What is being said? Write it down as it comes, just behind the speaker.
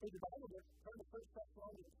Take the Bible, turn to 1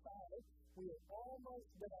 Thessalonians 5. We are almost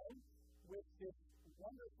done with this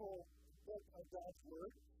wonderful book of God's Word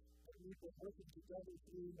that we've been working together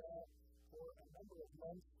through now for a number of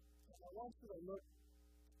months. And I want you to look,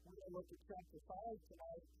 we're going to look at chapter 5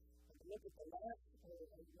 tonight, and look at the last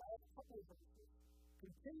couple of verses.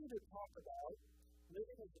 Continue to talk about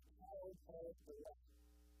living as a child of the light.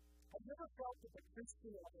 I've never felt that the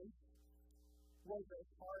Christian life was a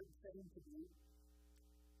hard thing to do.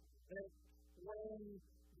 That when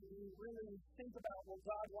you really think about what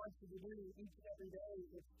God wants you to do each and every day,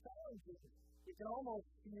 it's challenging. It can almost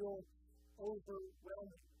feel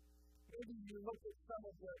overwhelming. Maybe you look at some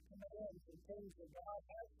of the commands and things that God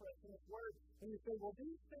has for us in His Word, and you say, well,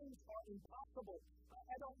 these things are impossible.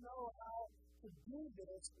 I don't know how to do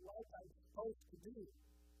this like I'm supposed to do.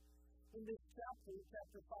 In this chapter,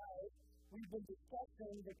 chapter 5, we've been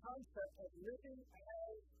discussing the concept of living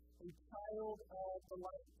as a child of the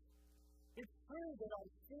light. It's true that our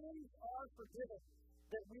sins are forgiven,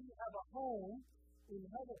 that we have a home in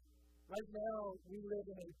heaven. Right now, we live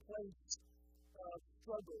in a place of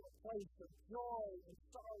struggle, a place of joy and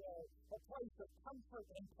sorrow, a place of comfort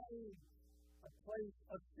and pain, a place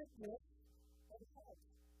of sickness and health.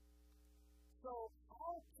 So,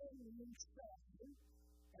 how can you stand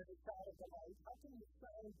as a child of the light? How can you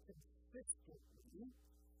stand consistently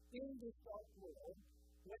in this dark world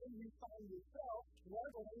when you find yourself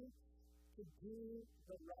struggling to do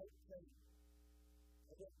the right thing?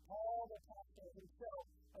 And then Paul the Apostle himself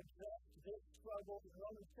addressed this struggle in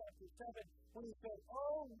Romans chapter 7 when he said,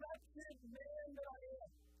 "Oh, wretched man that I am."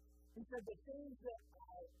 He said, "The things that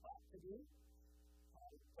I ought to do,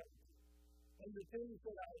 I don't. And the things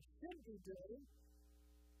that I should be doing,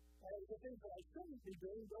 and the things that I shouldn't be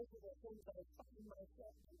doing, those are the things that I find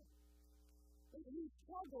myself doing." And he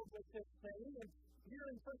struggled with this thing, and here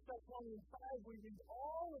in 1 Thessalonians 5, we read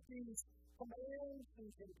all of these commands,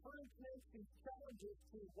 these encouragements, these challenges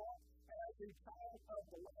to walk as a child of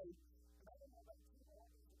the light. And I don't know about you, but I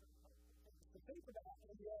to think about,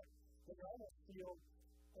 and yet they almost feel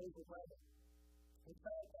overwhelming. In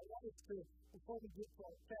fact, I want us to, before we get to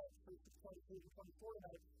our text, verses 23 and 24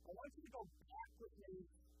 tonight, I want you to go back with me,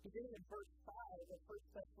 beginning in verse 5 of 1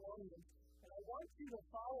 Thessalonians, and I want you to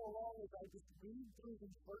follow along as I just read through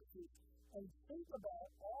these verses and think about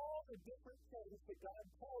all the different things that God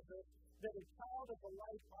tells us that a child of the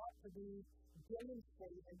light ought to be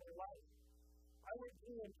demonstrating in their life. I went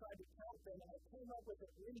through and tried to count them, and I came up with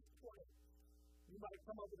at least 20. You might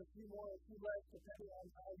come up with a few more or a few less, depending on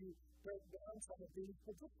how you break down some of these,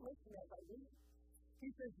 but just listen as I read. He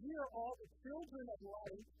says, "We are all the children of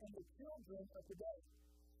light and the children of the day.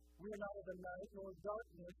 We are not of the night nor of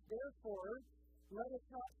darkness. Therefore, let us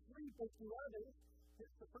not sleep as do others."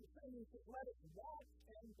 It's the first thing he says, let us watch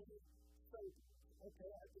and be sober. Okay,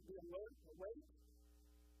 I have to be alert, awake.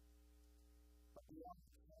 But we also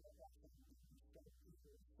have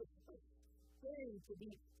to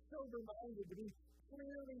be sober-minded, to be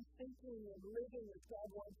clearly thinking and living as God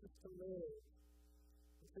wants us to live.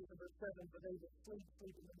 It says in verse 7, "For they that sleep,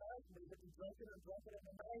 sleep in the night, and they that be drunken are drunken in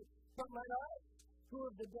the night. But let us, who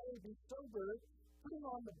of the day, be sober, putting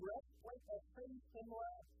on the breastplate of faith and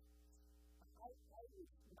love." I was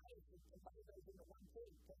nice and somebody goes into one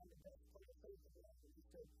thing, put on the breastplate of faith and love. And he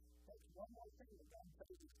said, that's one more thing that God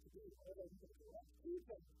tells us to do. Although he says, well, that's two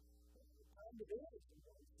things. It's time to do it, and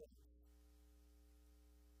those things.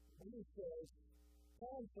 And he says,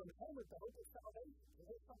 "Calling from heaven to hope of salvation." So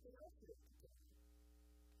there's something else here to do.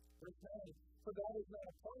 Verse 9, "For God is not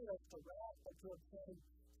appointed us to wrath, but to obtain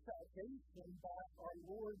salvation by our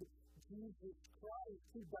Lord Jesus Christ,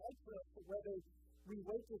 who died for us, that whether we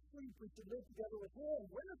wake or sleep, we should live together with Him.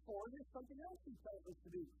 Wherefore, here's something else He tells us to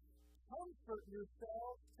do. Comfort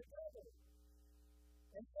yourselves together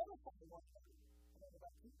and edify one another." I don't know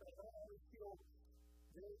about you, but I don't always feel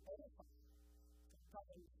very edified.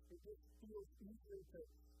 Sometimes it just feels easier to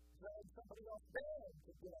drag somebody else down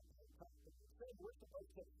to get up and talk to them. Instead, we're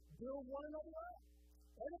supposed to build one another up,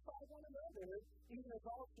 edify one another, even as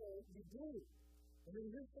also you do. And then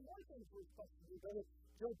here's some more things we're supposed to do.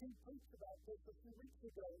 Joe P. preached about this a few weeks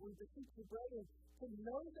ago. We beseech you, brethren, to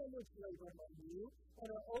know them which labor among you, and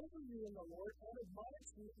are over you in the Lord, and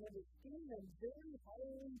admonish you, and esteem them very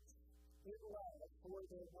highly in love for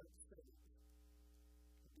their work's sake.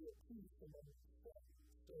 To be at peace among yourselves.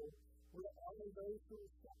 So we are honor those who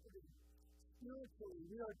are separated. Spiritually,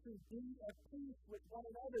 we are to be at peace with one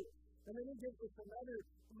another. And then he gives us another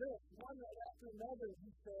list, one right after another.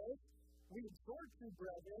 He says, "We exhort you,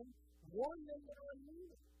 brethren, warn them that are in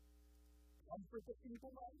need. Comfort the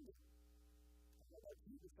feeble-minded." I don't know about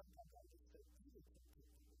you, but sometimes I just say, "You are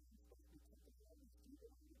supposed to be comforting others,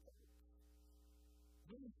 feeble-minded."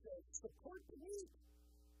 he says, support the weak.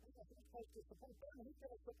 We're not supposed to support them. He's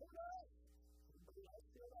going to support us. Anybody else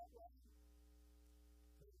feel that way?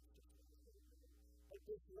 But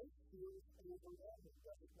this list feels overwhelming,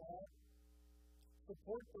 does it not?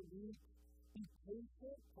 Support the weak. Be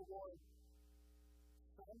patient toward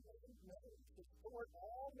some men. Support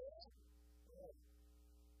all men.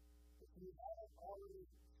 If you haven't already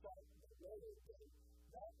started the road, then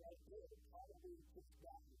that right there probably puts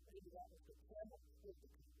down. Maybe that was the camel.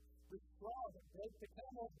 The straw that broke the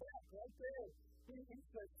camel's back right there. He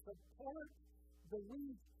says, support the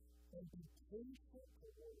weak and be patient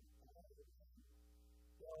toward all men.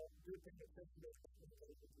 Well, you're thinking of this list of things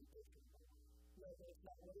that you can do. No, that's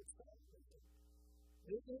not what it's saying.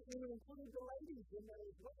 It includes the ladies in there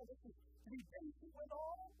as well. This is to be patient with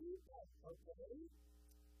all people. Okay?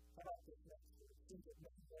 How about this next one? Think of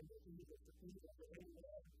nothing under evil to evil to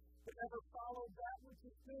anyone. But never follow that which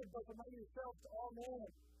is good, but promote yourself to all men.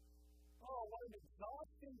 Oh, what an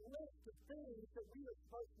exhausting list of things that we are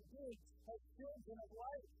supposed to do as children of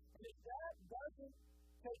light. And if that doesn't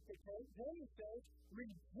take the cake, then he says,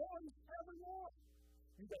 rejoice evermore.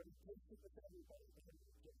 You got to be patient with everybody.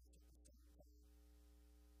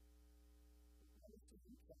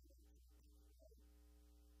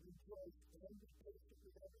 Rejoice and be patient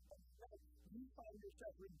with everybody. You find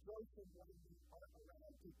yourself rejoicing when you are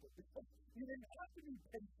around people. Because you didn't have to be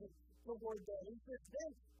patient toward them. He says,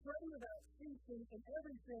 then pray without ceasing and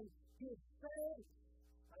everything give thanks.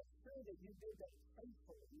 I'm sure that you did that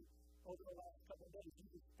faithfully over the last couple of days. You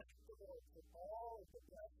just thank the Lord for all of the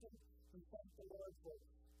blessings. We thank the Lord for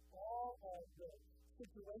all of the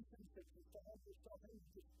situations that you found yourself in. You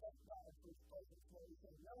just thank God for His presence.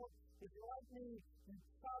 And you know, if you're like me, you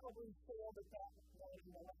probably failed at that one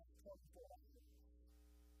in the last 24 hours.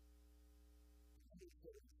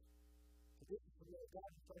 This is the way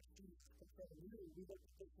God starts to confront you. We look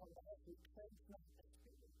at this one last week. Thanks not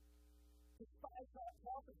experience. Despise not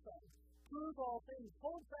prophesying. Prove all things.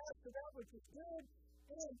 Hold fast to that which is good.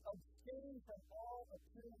 And abstain from all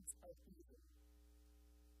appearance of evil.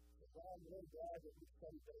 I'm really glad that we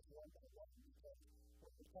study those one by one because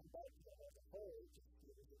when we come back to that as a whole, it just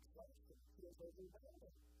feels exhausting. It feels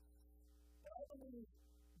overwhelming. But I believe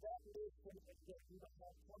that list when it gets, you don't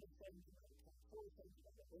have 27 things, 24 things,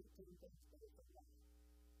 18 things for this life.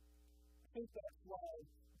 I think that's why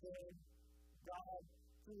when God,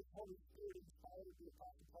 through His Holy Spirit, inspired the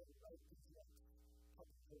Apostle Paul to write these next couple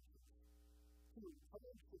of verses. To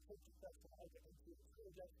encourage the church of Thessalonica and to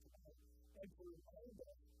encourage us tonight and to remind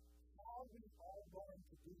us how we are going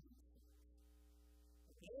to do these things.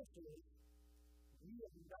 The answer is, we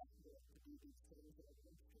are not going to do these things in our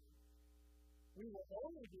ministry. We will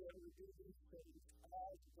only be able to do these things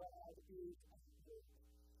as God is at work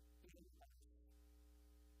in us.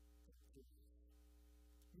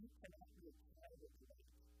 You cannot be a candidate to that.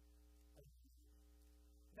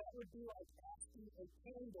 That would be like asking a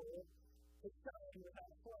candle to shine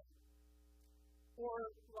without flame. Or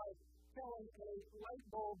like telling a light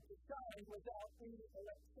bulb to shine without any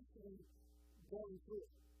electricity going through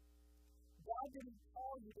it. God didn't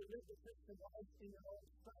call you to live the Christian life in your own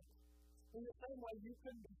strength. In the same way, you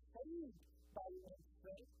couldn't be saved by your own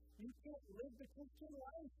strength. You can't live the Christian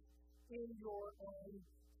life in your own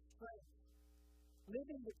strength.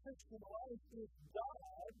 Living the Christian life is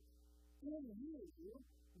God in you,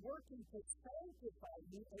 working to sanctify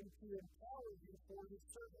you and to empower you for His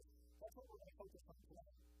service. That's what we're going to focus on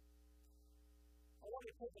tonight. I want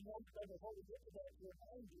to take a moment of the Holy Spirit to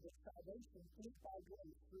remind you that salvation is by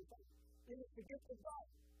grace through faith. It is the gift of God.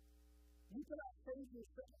 You cannot save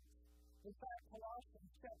yourself. In fact,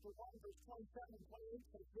 Colossians chapter 1, verse 27 and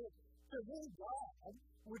 28 says this, to whom God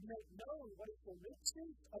would make known what is the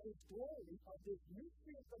riches of His glory of this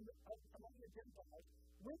mystery among the Gentiles,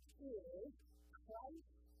 which is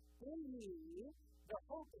Christ in you, the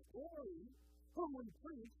hope of glory, whom we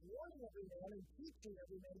preach, warning every man and teaching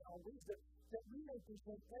every man on wisdom, that we may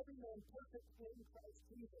present every man perfect in Christ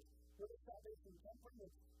Jesus. Where does salvation come from?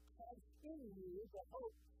 It's Christ in you, the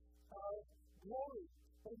hope of glory.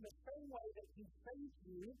 But in the same way that He saves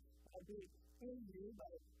you by being in you,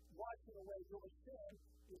 by washing away your sin,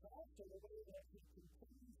 is also the way that He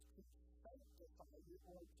continues to sanctify you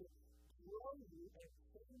or to grow you and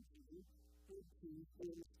change you into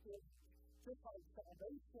His image. Just like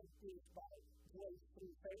salvation is by grace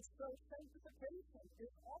through faith, so sanctification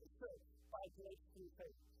is also by grace through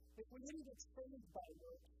faith. If we didn't get saved by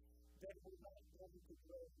works, then we're not going to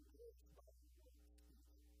grow in grace by works.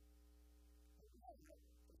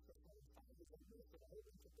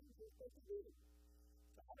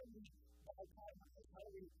 How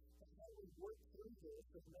do we how we work through this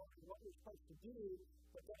and knowing what we're supposed to do,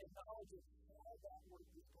 but then acknowledging how that work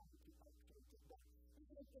is going to actually get done.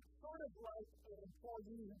 It's sort of like an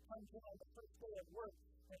employee who comes in on the first day of work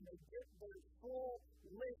and they get their full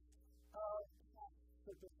list of tasks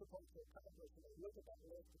that they're supposed to accomplish, and they look at that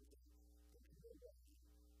list and say,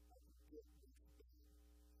 I can get this done.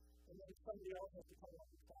 And then somebody else has to come up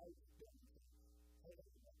and try to do it. Hey,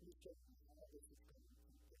 let me show you how this is going to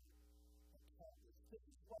be done. This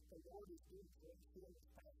is what the Lord is doing to us in this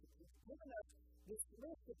passage. He's given us this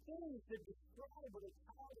list of things that describe what a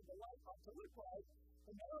child of the light ought to look like,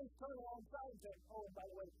 and now he's turning alongside and saying, oh, and by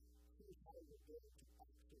the way, here's how you're going to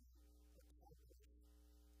actually accomplish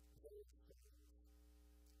those things.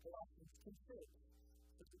 Colossians 2:6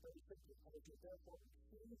 says it very simply, therefore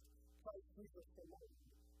receive Christ Jesus the Lord.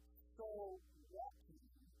 So walking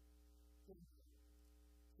in him.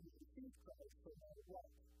 He receives Christ so now walk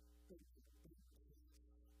in him.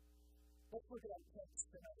 Let's look at our text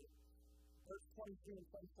tonight. Verse 23 and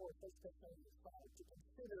 24, 1 Thessalonians 5, to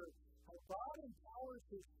consider how God empowers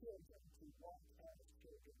his children to walk as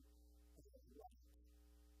children of the light.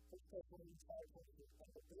 1 Thessalonians 5:26,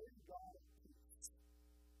 and the very God of peace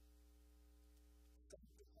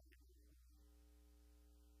sanctifies you.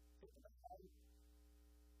 Think about how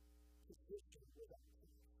position without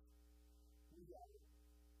peace. We are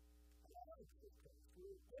allowed to this place. We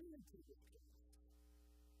are into this place.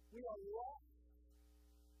 We are lost,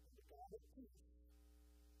 and the God of peace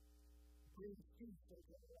brings peace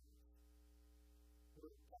into our lives.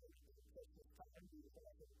 We're encouraged at Christmas time. You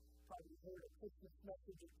have probably heard a Christmas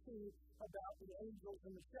message or two about the angels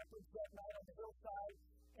and the shepherds that night on the hillside.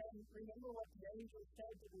 And remember what the angels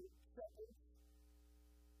said to the shepherds?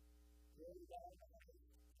 Where is that?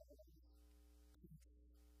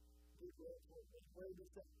 Peace. Where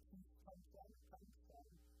does that peace come from? It comes from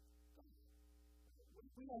God.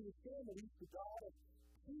 We understand that he's the God of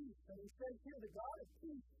peace. And he says here, the God of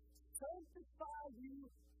peace sanctify you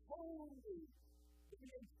wholly.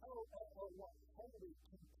 Holy,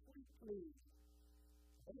 completely.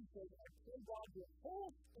 And he says, I pray God your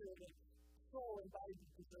whole spirit, soul, and body be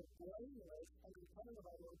preserved blameless under the coming of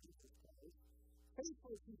our Lord Jesus Christ.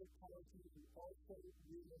 Faithful is he that calls you, and also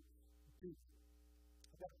will be.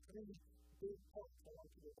 I've got three big points I want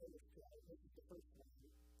you to illustrate. This is the first one.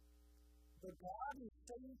 The God who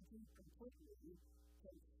saved you completely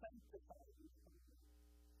can sanctify you completely.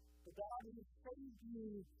 The God who saved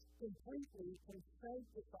you completely can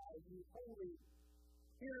sanctify you wholly.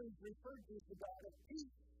 Here is referred to as the God of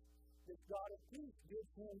peace. This God of peace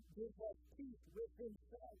gives us peace with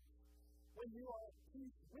himself. When you are at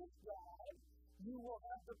peace with God, you will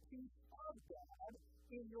have the peace of God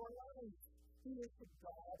in your life. He is the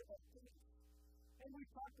God of peace. And we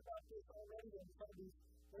talked about this already in some of these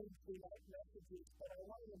Wednesday night messages, but I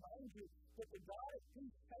want to remind you that the God of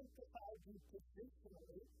peace sanctifies you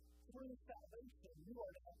positionally through salvation. You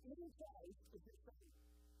are now in Christ as your Savior.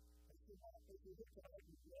 As you look tonight,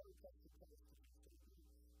 you never touch the Christ as your Savior.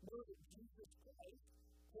 Know that Jesus Christ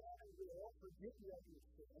can and will forgive you of your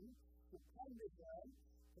sin, repent of them,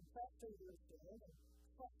 confess your sin, and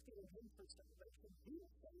trust in him for salvation. He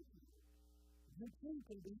will save you. You too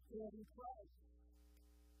can be in Christ.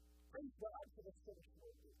 Praise God for the finished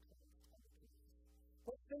work of Christ.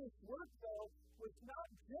 What finished work, though, was not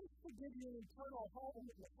just to give you an eternal home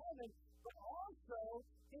in heaven, but also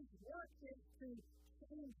his work is to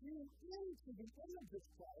change you into the image of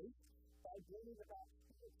Christ by bringing about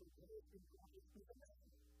spiritual growth in Christ to the man.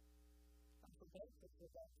 I'm so thankful for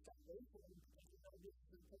that salvation because we know this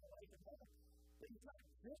is the life of heaven. But he's not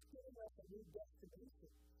just giving us a new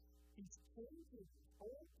destination. He's changing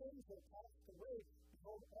all things that passed away.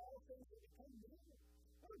 Behold, all things that become new.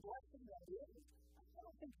 What a blessing that is. I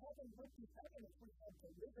don't think heaven would be heaven if we had to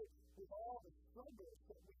live it with all the struggles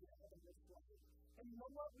that we have in this life. And you know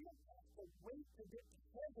what? We don't have to wait to get to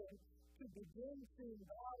heaven to begin seeing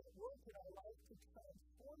God at work in our life to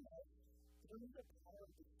transform us through the power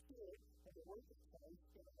of the Spirit and the work of Christ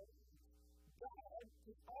in our lives. God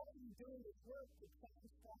is already doing his work to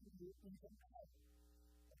transform you even now.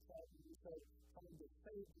 That's why we say, I'm just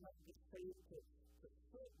saved, not just saved to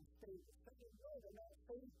sit and stay the same way. They're not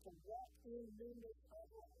saved to walk in newness of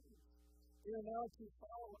life. They're now to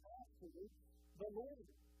follow after the Lord.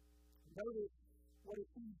 Notice what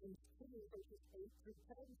Ephesians 2, verses 8 through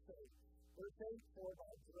 10 says. Verse 8, for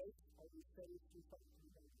by grace are we saved through faith.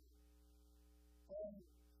 And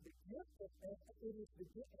the gift of God, it is the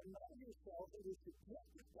gift, and not of yourself, it is the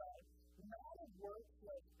gift of God, not of works,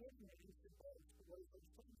 lest any man should boast. Verse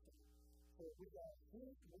 10. For we are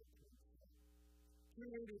his workmanship,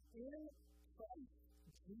 created in Christ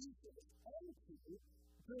Jesus unto good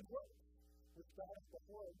good works, which God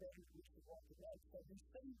before ordained you to walk in life. So he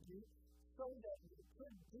saved you so that you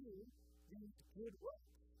could do these good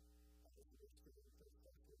works.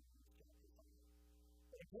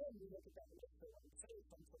 But again, we look at that list of what it says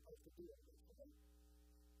I'm supposed to do it.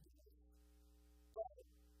 But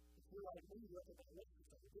if you're like me, you look at that list and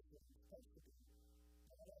say, this is what I'm supposed to do.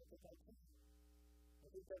 I don't think I can. I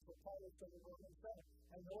think that's what Paul is saying in Romans 7.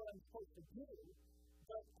 I know what I'm supposed to do,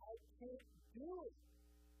 but I can't do it.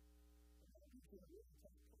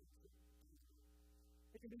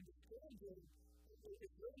 It can be discouraging.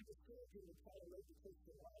 It's really discouraging to try to live the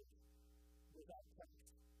Christian life without Christ.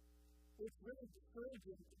 It's really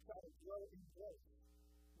discouraging to try to grow in grace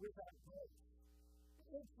without grace.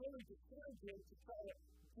 It's really discouraging to try to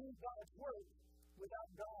do God's work without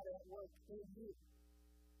God at work in you.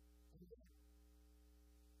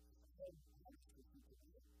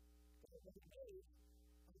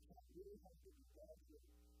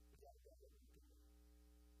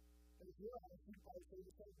 If you're on a few places,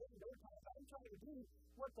 you say, hey, I'm trying to do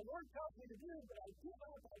what the Lord tells me to do, but I give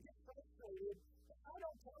up, I get frustrated, and I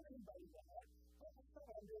don't tell anybody that. Well, that's not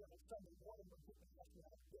what I'm doing on Sunday morning when people ask me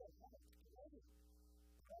how to do it. I'm not excited.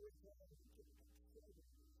 I always want to do it.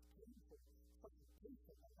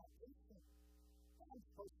 I'm not patient. I'm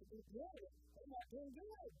supposed to be good. I'm not doing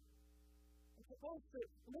good. I'm supposed to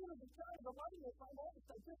live as a child of the light. If I'm honest,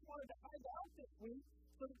 I just wanted to hide out this week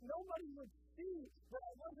so that nobody would see that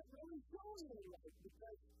I wasn't really showing any light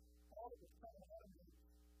because all of the time I was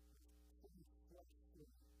pretty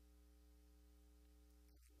frustrated.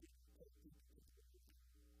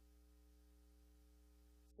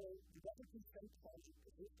 So the other two sanctifies your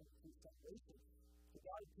position through salvation. The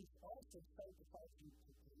God who also sanctifies you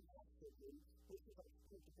to be actively, which is our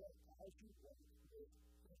spiritual growth as you grow with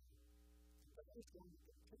Him. But that is going to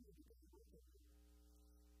continue to be with Him.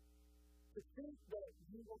 To think that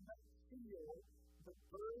you will not feel the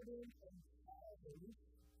burden and challenge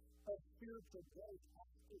of spiritual growth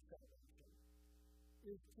after salvation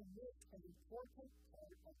is to miss an important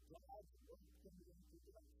part of God's work in your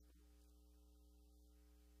life.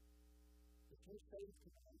 If you're saved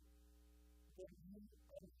tonight, then you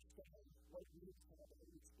understand what you have the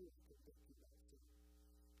Holy Spirit to get you back to.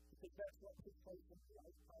 Because that's what took place in your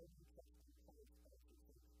life prior to trusting Christ as your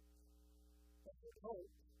Savior. And your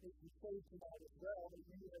hope is you saved tonight as well, and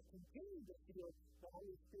you have continued to feel the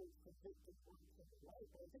Holy Spirit's convicting work in your life.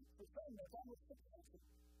 But I think for some, that's almost successful.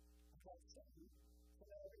 I'm not saying that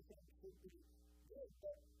everything should be good,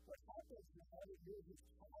 but what happens now that you're His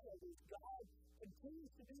child is God continues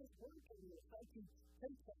to do His work in you. It's like He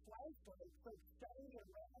takes a flashlight and starts shining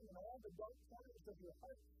around in all the dark corners of your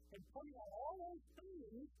heart and pointing out all those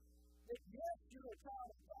things that, yes, you're a child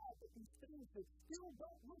of God, but these things that still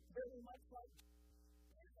don't look very much like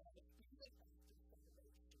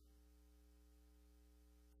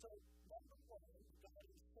so, number one, God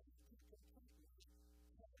is saved you completely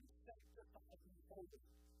and sanctified you holy.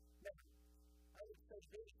 Now, I would say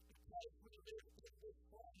this, because we live in this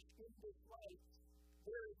flesh, in this life,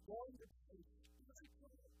 there is going to be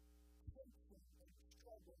spiritual tension and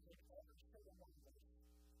struggle in every single one of us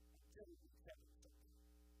until we accept it.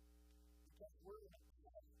 Because we're in a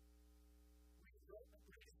fight. We read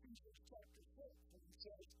Ephesians chapter 6, and it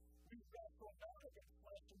says, we wrestle not against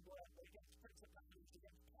flesh and blood, but against principalities,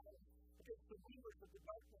 against powers, against the rulers of the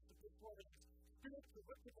darkness of this world, against spiritual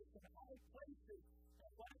wickedness in high places.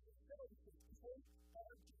 And what it says is, take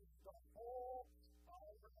unto the whole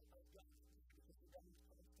armor of God. Because the God is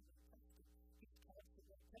constantly tested. He's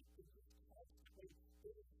constantly tested. He's constantly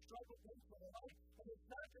struggled into our life. And it's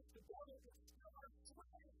not just the devil, it's still our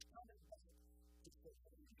flesh coming back. It's the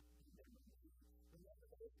remember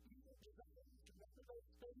those evil desires, remember those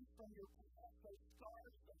things from your past, those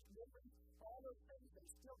scars, those memories, all those things, they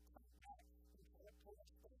still come back and try to pull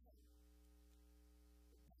us down.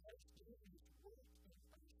 But God's doing His work in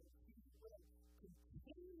us, and He will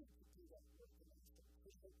continue to do that work in us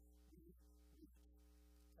until we reach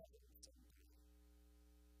heaven someday.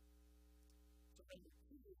 So number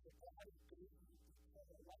two is that God is giving you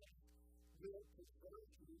eternal life, will preserve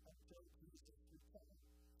you until Jesus returns.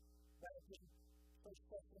 That is in 1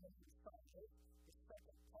 Thessalonians 5, the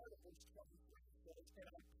second part of verse 23 says, and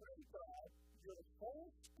I pray God, your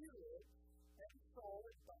whole spirit and soul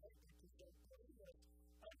and body be preserved blameless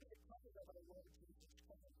under the coming of our Lord Jesus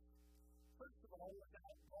Christ. First of all,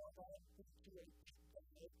 without going on into a deep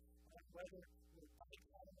dive on whether we're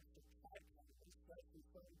autonomous or trichotomous, that's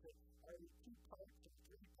referring to either two parts or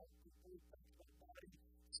three parts before we talk about body,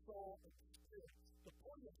 soul, and spirit. The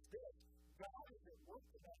point is this, God is at work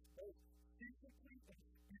in us both physically and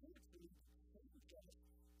spiritually to change us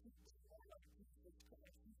to be more like Jesus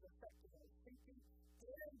Christ. He He's affecting our thinking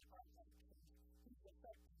and our actions. He's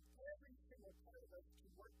affecting every single part of us to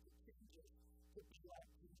work the changes to be like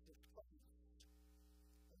Jesus Christ.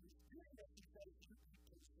 And he's doing this because he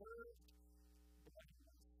preserved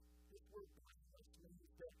blameless. This word blameless means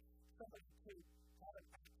that somebody could have an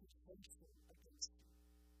accusation against you.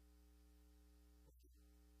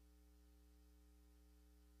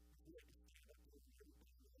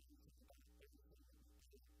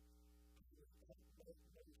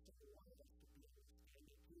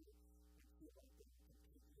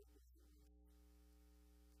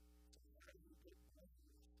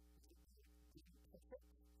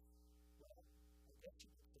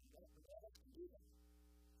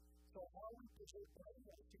 So how we preserve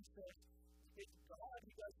blameless, he says, it's God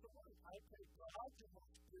who does the work. I pray God to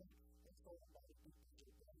most good, and so am I to be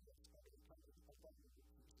preserved blameless by the time of the abundance of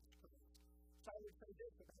Jesus Christ. So I would say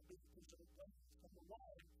this about being preserved blameless. Number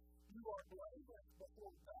one, you are blameless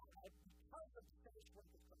before God because of the finished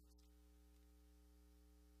work of Christ.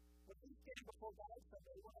 When we stand before God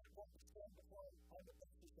someday, we're not going to stand before Him on the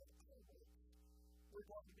basis of our works. We're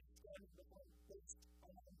going to be standing before Him based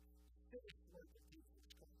on the finished work of Jesus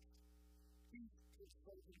Christ. He's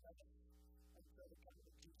preserving us until the coming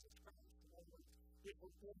of Jesus Christ. In other words, if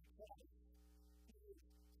we're in Christ, He is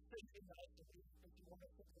saving us, and if you want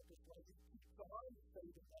to think of it this way, He keeps on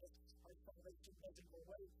saving us. Our salvation doesn't go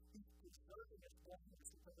away. He's preserving us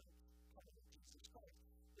blameless until the coming of Jesus Christ.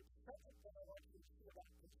 The second thing I want you to see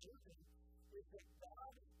about preserving is that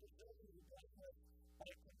God is preserving you blameless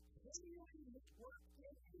by continuing His work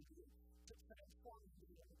in you to transform you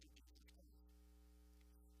into the image of Jesus Christ.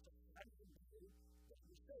 So how do you know that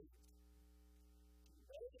you're saved? Do you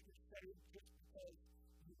know that you're saved just because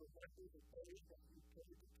you remember the day that you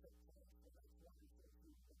prayed and took time for that wonderful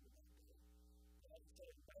food from the that day? And I'm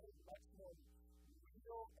saying that is much more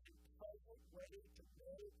real and present way to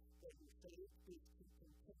know that you're saved is to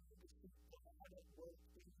continue to see God at work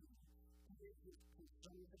in you. He is His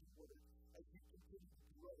preserving work as you continue to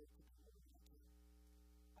grow to be more like Him.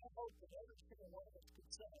 I hope that every single one of us could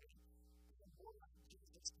say, I'm more like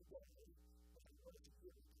Jesus today than I was a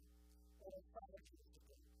year ago, or 5 years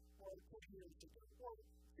ago, or 10 years ago, or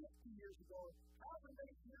 50 years ago, or however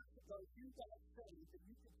many years ago you got saved, and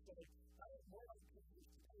you can say, I am more like Jesus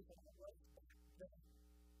today than I was back then.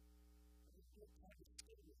 And it's good time to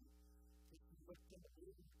stay with you. If you looked in the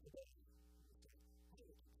room today, you say, I would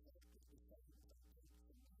expect this to say that I did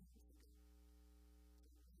some years ago.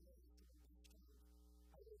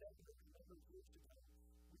 I remember years ago,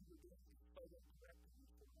 we were doing a photo correcting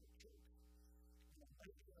for our church. And a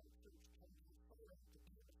lady in our church came to the photo to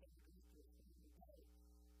do a photo for a family guy.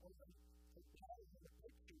 Only the guy in the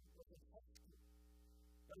picture was in high school.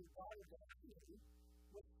 But his daughter that I knew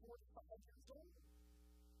was 45 years old.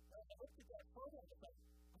 And I looked at that photo and I thought,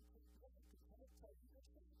 I'm pretty good. I can't tell you this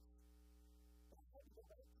thing. But I had to go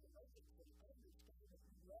back to the records and understand that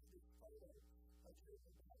we love this photo of your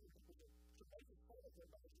daughter. It was a tremendous photo of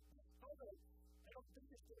everybody. This photo, I don't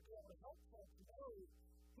think it's going to be able to help folks know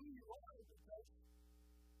who you are because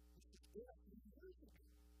this is been a few years ago.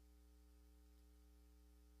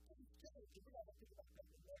 So you say, you got to think about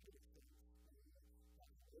the negative things.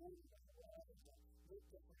 Like holding on the wall and that look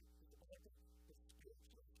different is the negative, the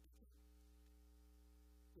spiritual is different.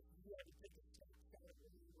 If you had to take a snapshot of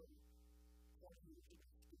where you were 20 years ago,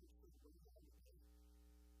 spiritually, where you are today,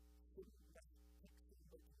 shouldn't that picture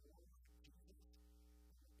look more like Jesus than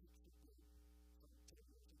the picture did from 10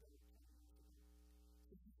 years ago or 20 years ago?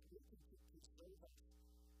 So He's looking to preserve us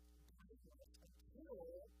blameless until the coming of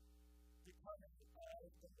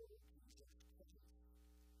the Lord Jesus Christ.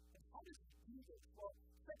 And how does He do this? Well,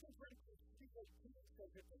 2 Corinthians 3:18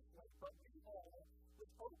 says it this way, but we all,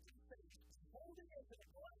 with open face, holding as in a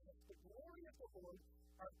glass the glory of the Lord,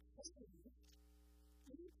 are changed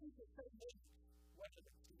into the same image, whether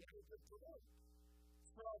it's the image of the Lord.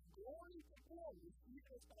 From glory to glory, even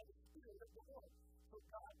as by the Spirit of the Lord. So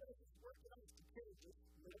God does His work in us to change us,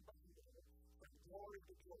 little by little, from glory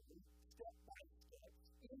to glory, step by step,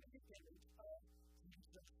 into the image of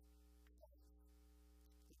Jesus Christ.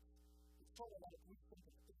 It's sort of like we think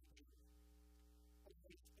of aging. What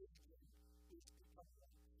makes aging is becoming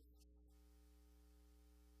like Jesus.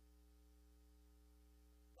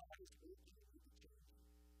 God is working in the church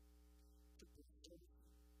to preserve you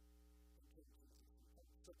until Jesus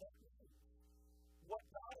comes. So that means what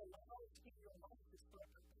God allows in your life is for a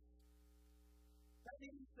purpose. That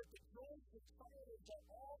means that the joys and sorrows are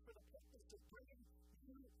all for the purpose of bringing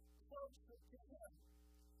you closer to Him.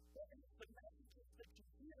 That means the messages that you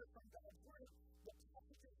hear from God's Word, the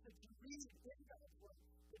passages that you read in God's Word,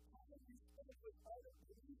 the time you spend with other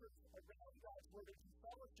believers around God's where they can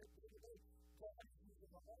fellowship day to day. God is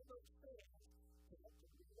using all those things to help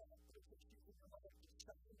them do that. There's a using your life to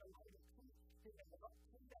shine the light of truth. He's going to help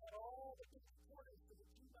clean out all the different corners so that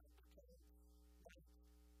you might become like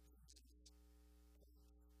Jesus.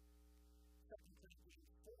 2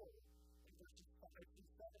 Corinthians 4 and verses 5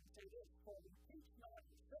 through 7 say this, for we teach not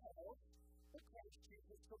ourselves, but Christ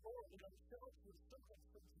Jesus the Lord, and ourselves were servants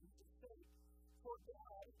from Jesus' sake. For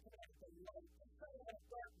God, who has the light inside of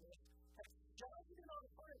darkness, has shined in our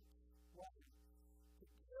hearts. Why? To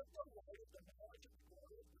give the light of the knowledge of the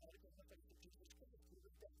glory of God in the face of Jesus Christ. We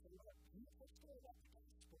looked at the light, beautiful story about the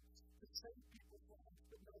gospel, to save people's lives,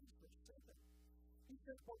 but notice verse 7. He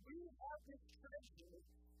says, for we have this treasure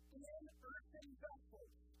in earthen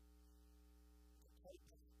vessels. The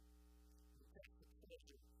title, the text of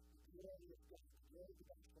treasure, the glory of God, the glory of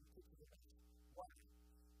God from picking it up. Why?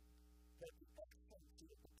 That the excellency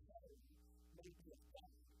of the power may be of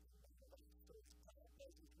God. So it's God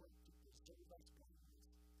does his work to preserve us blameless.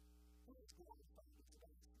 Who is glorified as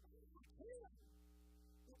God? It's Him.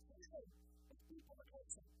 It's Him. It's people that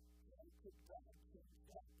listen. How could God change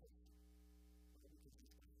that person? Well, because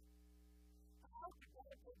He's God. How could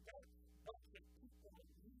God put that bunch of people and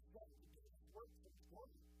use them to do His work for His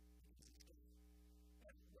glory? Because He's God.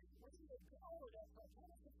 And when you go, that's like, how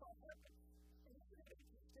does this all happen? And isn't it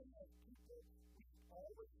interesting that people, we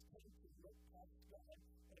always tend to look past God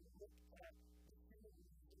and look at the human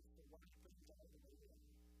reasons for why things are the way they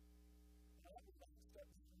are. And I would like to start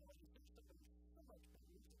this morning, there's something so much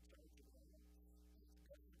better than trying to run. It's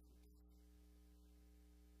government.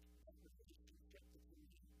 Government is to get the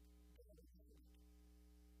creation. Government.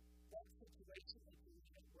 That situation that you're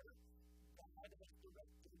in where God has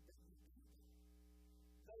directed that you do.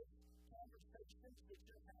 Those conversations that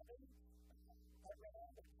you're having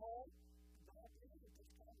around the home, God knew that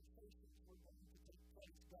those conversations were going to take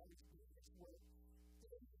place. God is doing His work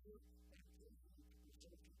in you and through you to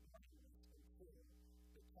preserve your blameless and clear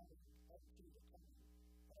the coming up to the coming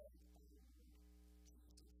of our Lord Jesus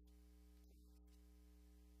Christ.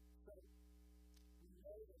 So, we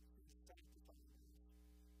know that He's sanctifying us.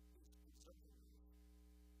 He's preserving us.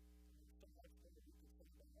 So much more we could say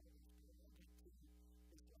about all this, but I'll get to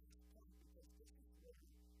this last point because this is where we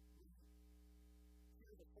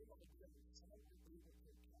hear the whole of the some of you believe that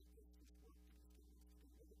the Catholic is working to do.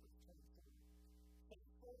 Look at verse 24.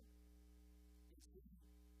 Faithful is He who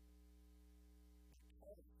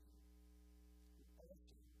called you, who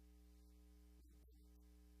also redeemed.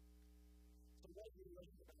 So what are we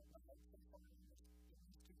learning about God so far in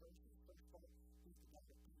these two verses? First of all, He's the God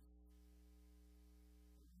of peace.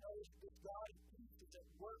 We know that this God of peace is at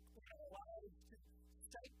work in our lives to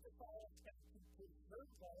sanctify us and to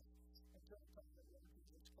preserve us until the time of the Lord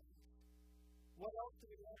Jesus Christ. What else do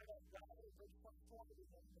we learn about God in verse 24? We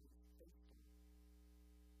learn that He's faithful.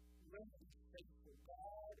 When He's faithful,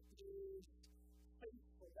 God is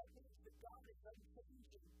faithful. That means that God is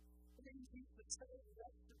unchanging. It means He's the same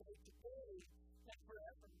yesterday, today, and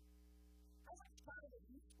forever. How much time have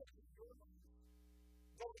you spent in your life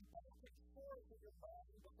going back and forth in your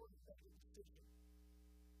mind before you make a decision?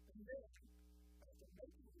 And then, after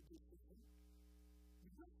making the decision, you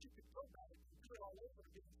wish you could go back and do it all over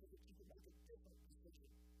again so that you could make a different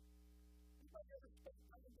decision. You might never spend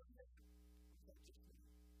time doing that. Is that just me?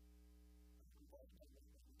 We've all done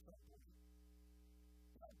that at some point.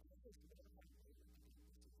 God doesn't never have a way to make a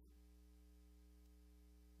decision.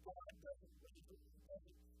 God doesn't waver. He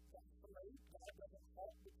doesn't vacillate. God doesn't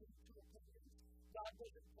halt between two opinions. God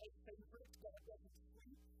doesn't play favorites. God doesn't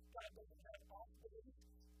sleep. God doesn't have off days.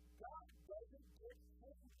 God doesn't get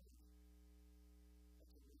angry.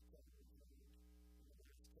 That's a really clever word. In the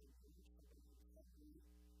last 10 years, somebody was hungry.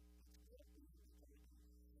 That's what we do.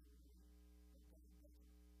 And God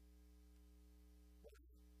doesn't. Why?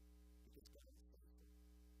 Because God is faithful.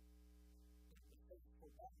 And the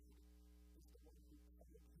faithful God is the one who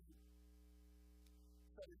called you.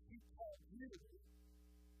 So if He called you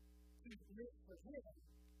to live for Him,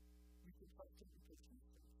 you can trust Him because He's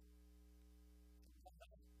faithful.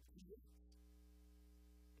 And He is.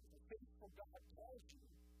 If the faithful God calls you,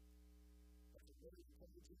 that's a very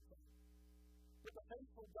encouraging thing. But the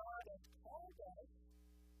faithful God has called us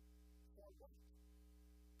for what?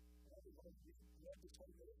 Well, we're going to read this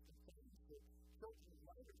whole list of things that children and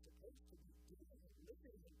life are supposed to be doing and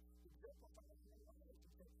living and exemplifying in their lives.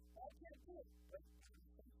 And say, I can't do it, but I'm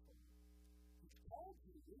faithful. He's called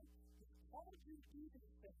you. He's called you to do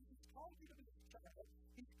these things. He's called you to be a child.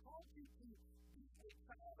 He's called you to be a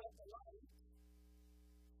child of the light.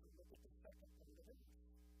 So look at the second part of it.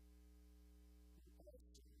 He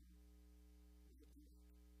also redeemed.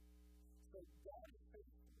 So God is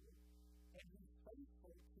faithful, and He's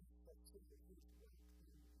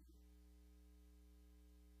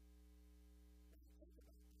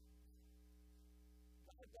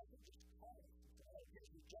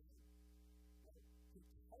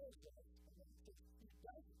calls us, and then he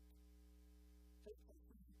doesn't. Take the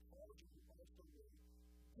thing he calls you, you also will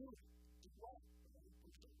do it. Do what? The way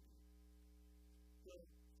he will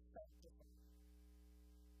sanctify.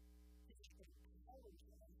 He empowers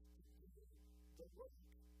us to do the work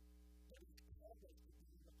that he's called us to do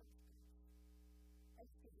in the first place. I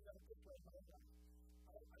was thinking about it this way, my life.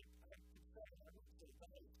 I could say, I wouldn't say,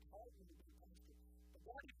 God has called me to be a pastor. But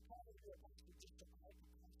God has called me to be a pastor just to call me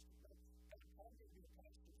a pastor. God called me to be a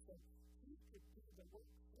pastor so he could do the work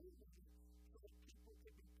through me so that people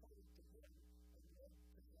could be coming to him and then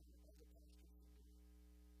to him as a pastor would do.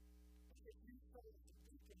 If you say as a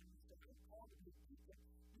deacon and you say, I'm called to be a deacon,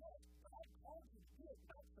 yes, God called you to do it,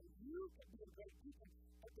 not so you can be a great deacon,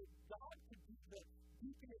 but that God can do the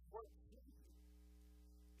deacon's work through you.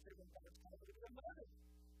 When God's called you to be a mother.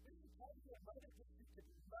 He didn't call you to be a mother just so you could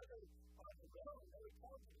be a mother on the road. No, he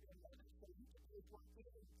called you to be a mother so you could do his work through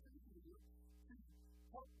you to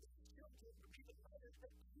help the children to be the mothers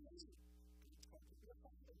that you need. He's called you to be a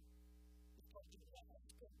father. He's called you to be a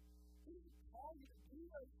husband. He didn't call you to do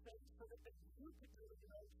those things so that you could do it in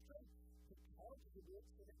your own strength. He called you to do it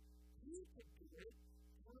so that he could do it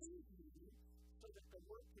through you so that the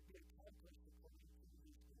work could be accomplished according to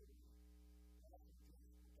his will.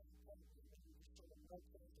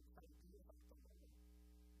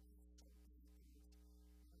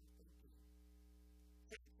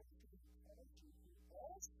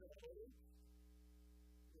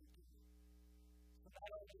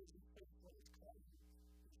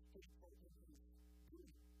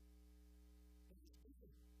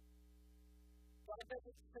 God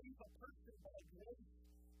doesn't save a person by grace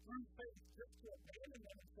through faith just to abandon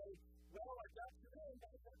them and say, well, I got you in,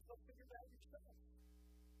 now you have to figure it out yourself.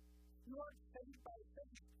 You aren't saved by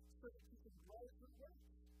faith so that you can grow through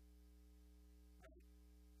works. Right?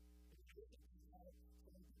 And you look at how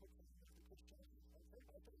some people come into Christianity. I'm saved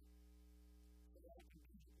by faith. So that I can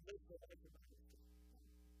live the life of my faith.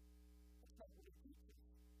 That's not what it teaches.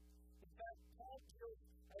 In fact, Paul deals,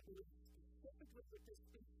 I believe, specifically with this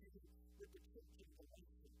issue with the church in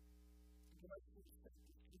Galatians. In Galatians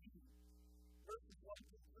chapter 3, verses 1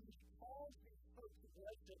 to 3, Paul speaks first to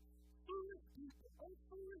Galatians. Foolish people,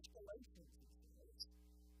 foolish Galatians, he says,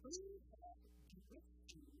 who have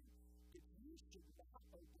bewitched you that you should not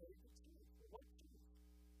obey the truth? For what truth?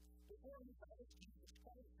 Before you found Jesus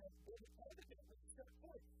Christ has been evidently set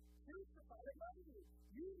forth, crucified among you.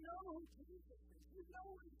 You know who Jesus is. You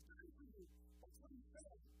know what he's done for you. That's what he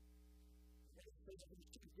said. And it says in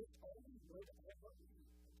verse 2, this only word I have heard you.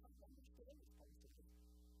 I don't understand this part of it.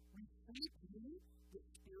 Receive you the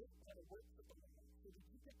Spirit and the works of the Lord. So that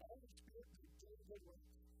you can all the Spirit and do the works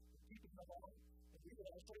and keeping them all, and we would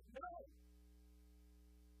also know.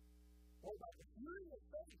 Or by the hearing of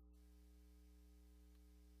faith.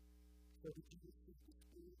 So that you receive the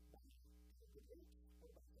Spirit by the works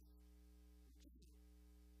or by faith.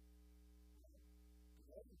 The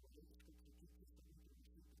only way the Scripture teaches us to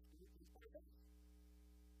receive the Spirit is by faith.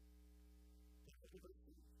 Take the verse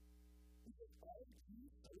 2. He says, all you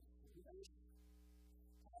faith believers,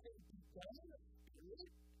 having begun in the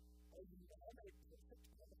Spirit, are you now made perfect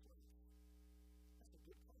by the flesh? That's a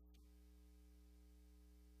good question.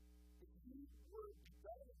 If you were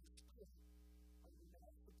begun in the Spirit, are you now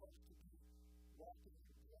supposed to be walking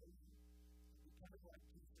and growing and becoming like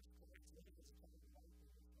Jesus Christ, living as a kind of life in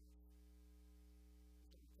your flesh?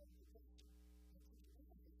 So you come to the question. That's what you're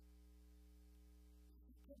doing.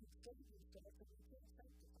 You couldn't save yourself if you can't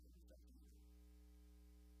sanctify yourself either.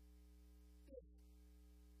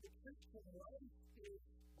 The Christian life is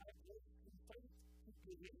by grace and faith to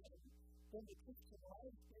begin, then the Christian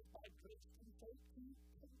life is by grace and faith to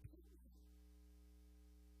continue.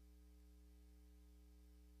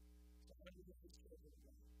 So how do you get this children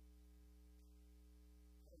right?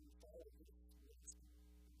 How do you follow this list?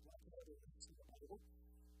 Like the other lists in the Bible,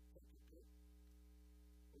 what you do?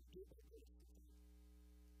 What you do by grace and faith?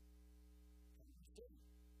 How do you sin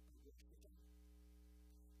by grace and faith?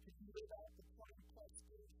 Can you live out the 20+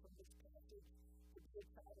 years from this passage to be a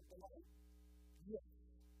child of the light? Yes.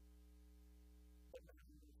 But not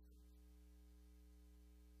in this case.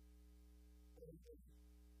 Only with this.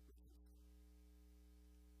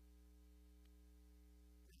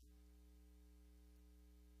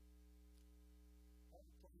 I'll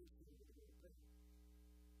tell you a little bit.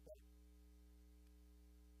 But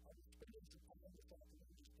I was spending some time this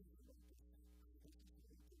afternoon just thinking about this. This is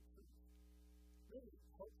really good truth. Really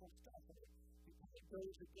hopeful stuff. Because it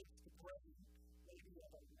goes against the grain, maybe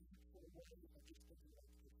of a natural way of just thinking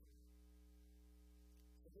about this.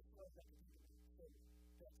 So this is what I have to think about. So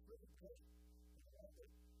that's really great. And I love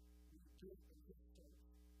it. We do it in good faith.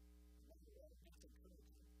 And I love it. That's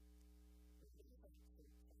encouraging.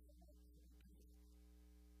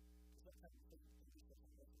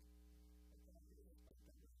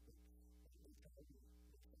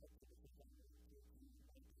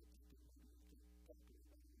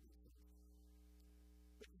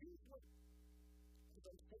 But here's what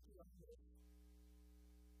I'm taking on this.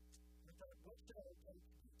 I thought, what should I take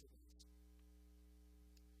to do today?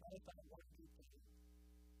 I thought one new thing would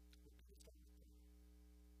be to start with prayer.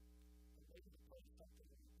 And maybe to pray something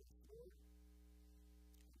like this, Lord,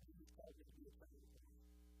 you called me to be a friend of you.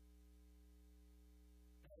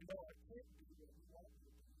 And I know I can't do what you want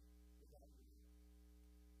me to do without you.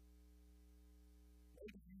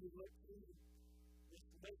 Maybe you would look through this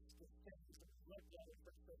list of things that we looked at in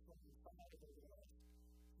 1 Thessalonians 5 over the last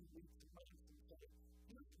few weeks and months and say,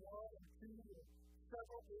 here's one or two or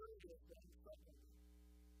several areas that I'm struggling with.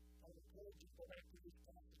 I would encourage you to go back to this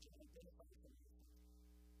passage and identify some of these things.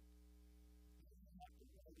 You don't have to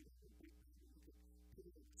write it in a big thing. You can put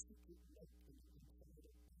it in a secret note and you can send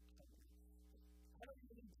it to somebody. I don't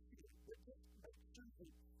even need to see it, but just make sure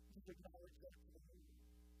that you acknowledge that to the Lord.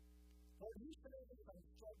 Lord, you say that I'm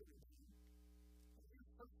struggling with you. And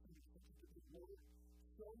here's something that you can do, Lord,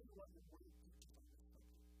 show me what the word teaches on this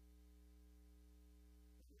subject.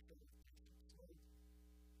 And you say, Lord,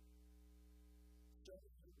 show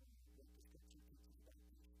me what the scripture teaches about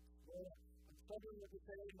this. Lord, I'm struggling with this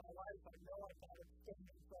area in my life. I know I've got to stand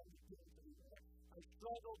in front of you to do that. I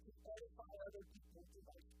struggle to edify other people through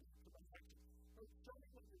my speech, through my actions. Lord, show me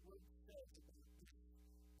what your word says about this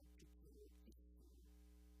particular issue.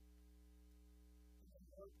 And then,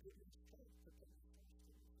 Lord, give me strength to take this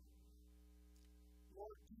first step.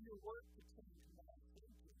 Lord, do your work to change my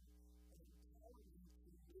thinking and empower me to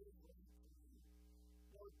live right for you.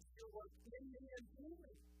 Lord, do your work in me and through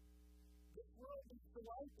me. This world needs the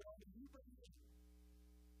light on and you bring it.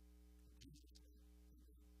 In Jesus' name,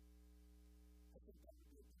 amen. I think that would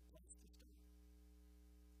be a good place to start.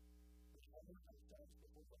 Let's humble ourselves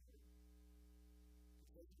before the Lord.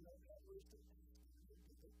 Because we don't have wisdom, we will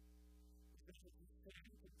give it. Because if you sin,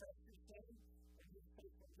 confess your sin, and He is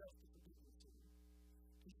faithful and just to forgive your sin.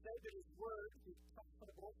 He said that His word is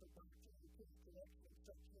profitable for doctrine, reproof, correction,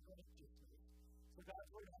 instruction, and righteousness. So God's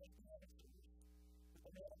word has the answers. But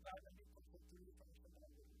the man of God may be perfect through the first and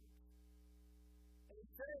all words. And He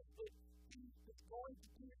says that He is going to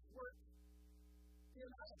do His work in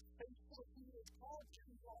us. Faithful He is called to,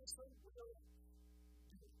 He also will do it.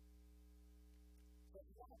 So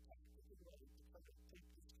we want to practice a way to try to take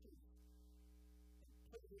this truth and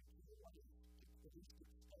put it into your life to produce the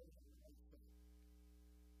stone on the right side.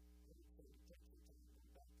 And we say, take your time to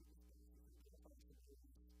go back to this place and identify some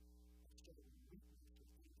areas of struggling and weakness and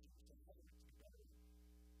things that you say, how do I do better?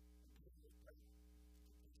 And give me a prayer to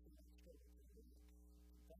take some of the struggle to the Lord.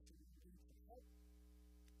 And that's what we need to help.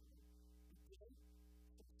 Begin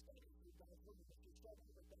some study through God's word. If you're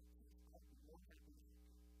struggling with that truth, I'd be more happy to help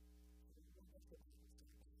you. And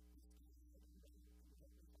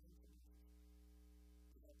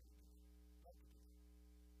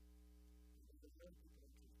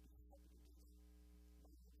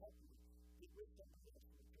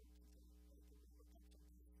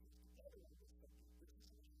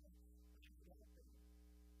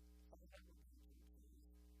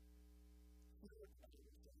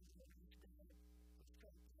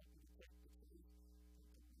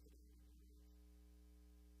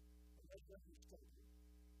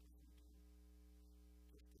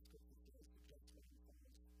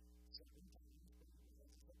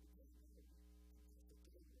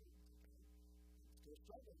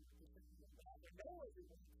we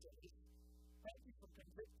want to say, thank you for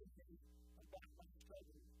convicting me about my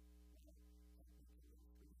struggle.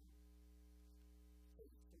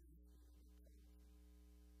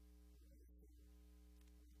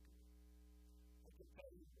 I can tell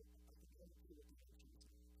you that I can tell you that the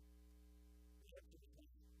answer is no.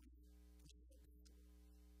 The answer is no.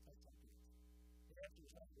 That's not good. The answer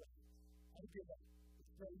is not good. I give up.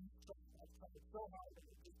 It's no use trying. I've tried it so hard that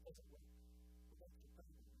it just doesn't work. But that's the thing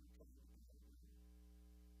that we're trying to do.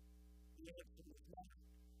 The answer is not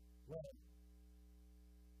well.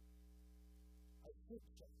 I should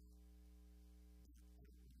say.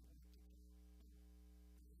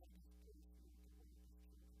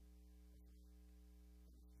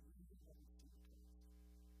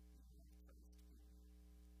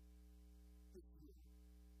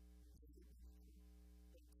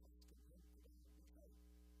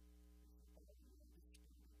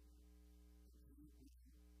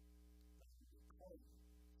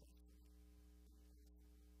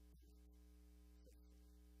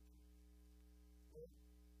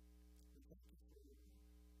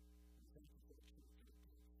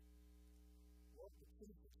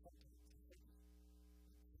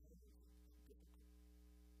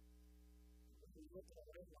 Look at our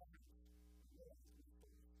lives, we realize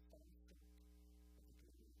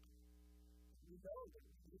know that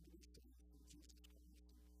we need to be saved through Jesus Christ.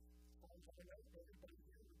 As far as I know, everybody